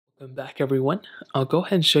Welcome back, everyone. I'll go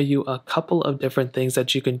ahead and show you a couple of different things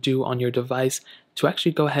that you can do on your device to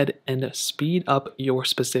actually go ahead and speed up your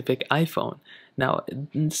specific iPhone. Now,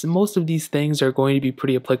 most of these things are going to be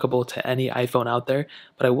pretty applicable to any iPhone out there,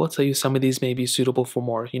 but I will tell you some of these may be suitable for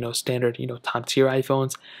more, standard, top tier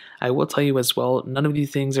iPhones. I will tell you as well, none of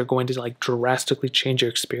these things are going to like drastically change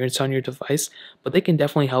your experience on your device, but they can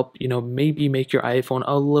definitely help, maybe make your iPhone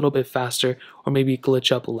a little bit faster or maybe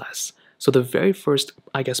glitch up less. So the very first,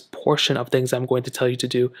 portion of things I'm going to tell you to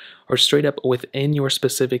do are straight up within your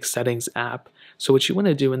specific settings app. So what you want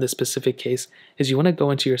to do in this specific case is you want to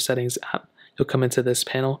go into your settings app. You'll come into this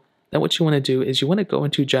panel. Then what you want to do is you want to go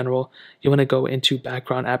into general. You want to go into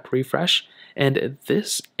background app refresh. And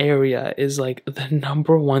this area is like the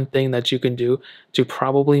number one thing that you can do to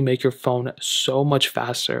probably make your phone so much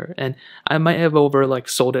faster. And I might have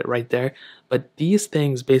sold it right there. But these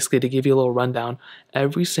things, basically, to give you a little rundown,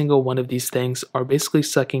 every single one of these things are basically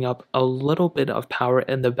sucking up a little bit of power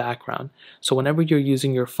in the background. So whenever you're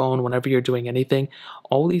using your phone, whenever you're doing anything,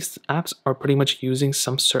 all these apps are pretty much using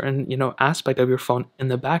some certain, aspect of your phone in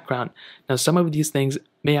the background. Now, some of these things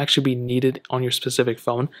may actually be needed on your specific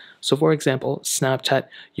phone. So for example, Snapchat,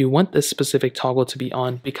 you want this specific toggle to be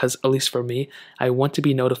on because, at least for me, I want to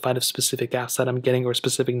be notified of specific apps that I'm getting or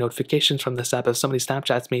specific notifications from this app. If somebody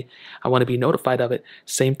Snapchats me, I want to be notified of it.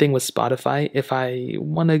 Same thing with Spotify. If I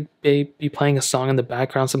want to be playing a song in the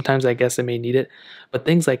background, sometimes I guess I may need it. But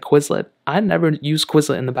things like Quizlet, I never use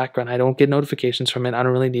Quizlet in the background. I don't get notifications from it. I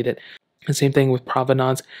don't really need it. And same thing with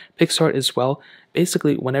Provenance, Pixart as well.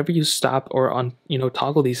 Basically, whenever you stop or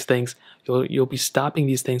toggle these things, you'll be stopping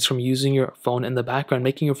these things from using your phone in the background,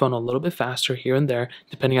 making your phone a little bit faster here and there,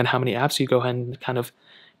 depending on how many apps you go ahead and kind of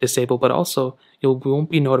disable. But also, you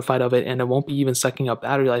won't be notified of it, and it won't be even sucking up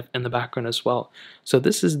battery life in the background as well. So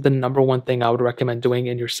this is the number one thing I would recommend doing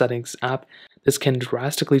in your settings app. This can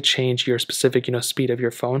drastically change your specific, speed of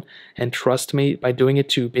your phone. And trust me, by doing it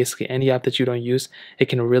to basically any app that you don't use, it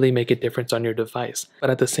can really make a difference on your device.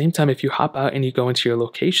 But at the same time, if you hop out and you go into your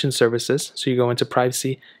location services, so you go into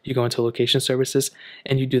privacy, you go into location services,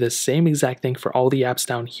 and you do the same exact thing for all the apps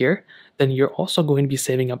down here, then you're also going to be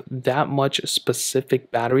saving up that much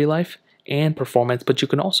specific battery life and performance. But you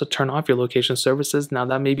can also turn off your location services. Now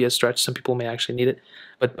that may be a stretch, some people may actually need it,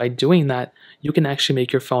 but by doing that, you can actually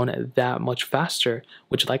make your phone that much faster,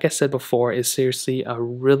 which, like I said before, is seriously a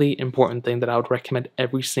really important thing that I would recommend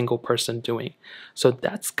every single person doing. So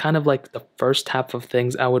that's kind of like the first half of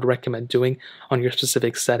things I would recommend doing on your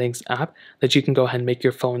specific settings app, that you can go ahead and make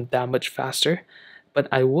your phone that much faster. But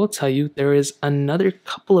I will tell you, there is another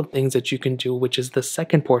couple of things that you can do, which is the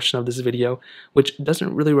second portion of this video, which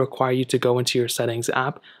doesn't really require you to go into your settings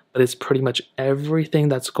app, but it's pretty much everything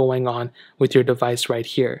that's going on with your device right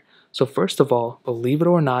here. So first of all, believe it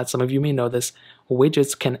or not, some of you may know this,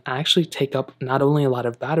 widgets can actually take up not only a lot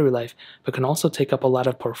of battery life, but can also take up a lot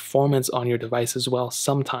of performance on your device as well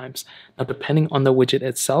sometimes. Now, depending on the widget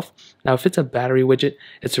itself, now if it's a battery widget,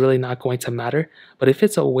 it's really not going to matter. But if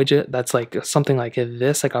it's a widget that's like something like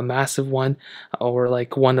this, like a massive one, or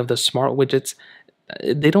like one of the smart widgets,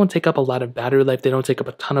 they don't take up a lot of battery life, they don't take up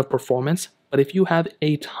a ton of performance. But if you have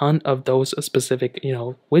a ton of those specific,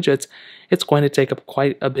 widgets, it's going to take up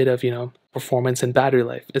quite a bit of, performance and battery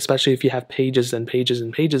life, especially if you have pages and pages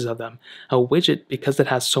and pages of them. A widget, because it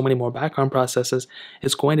has so many more background processes,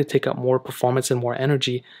 is going to take up more performance and more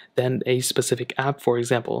energy than a specific app, for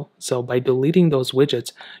example. So by deleting those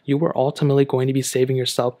widgets, you are ultimately going to be saving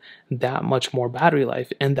yourself that much more battery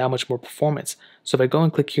life and that much more performance. So if I go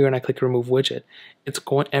and click here and I click remove widget,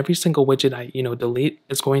 every single widget I delete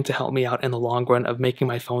is going to help me out in the long run of making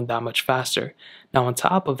my phone that much faster. Now on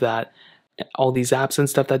top of that, all these apps and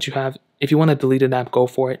stuff that you have, if you want to delete an app, go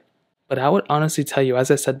for it. But I would honestly tell you, as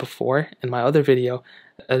I said before in my other video,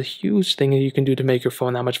 a huge thing that you can do to make your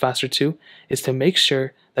phone that much faster too is to make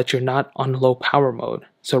sure that you're not on low power mode.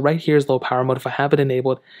 So right here is low power mode. If I have it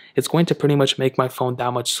enabled, it's going to pretty much make my phone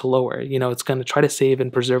that much slower. It's going to try to save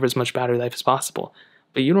and preserve as much battery life as possible.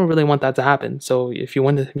 But you don't really want that to happen. So if you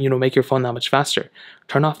want to, make your phone that much faster,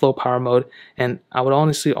 turn off low power mode. And I would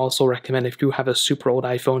honestly also recommend, if you have a super old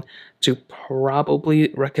iPhone, to probably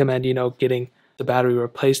recommend, getting the battery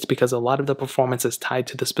replaced, because a lot of the performance is tied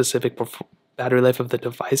to the specific battery life of the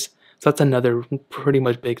device. So that's another pretty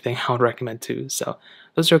much big thing I would recommend too. So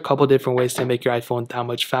those are a couple different ways to make your iPhone that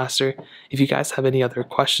much faster. If you guys have any other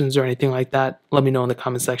questions or anything like that, let me know in the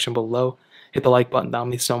comment section below. Hit the like button, that would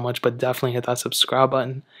mean so much, but definitely hit that subscribe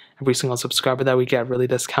button. Every single subscriber that we get really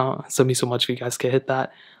does count. So it means so much if you guys can hit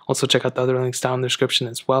that. Also check out the other links down in the description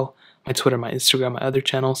as well. My Twitter, my Instagram, my other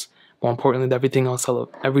channels. More importantly than everything else, I love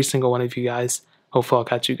every single one of you guys. Hopefully I'll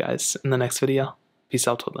catch you guys in the next video. Peace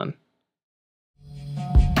out till then.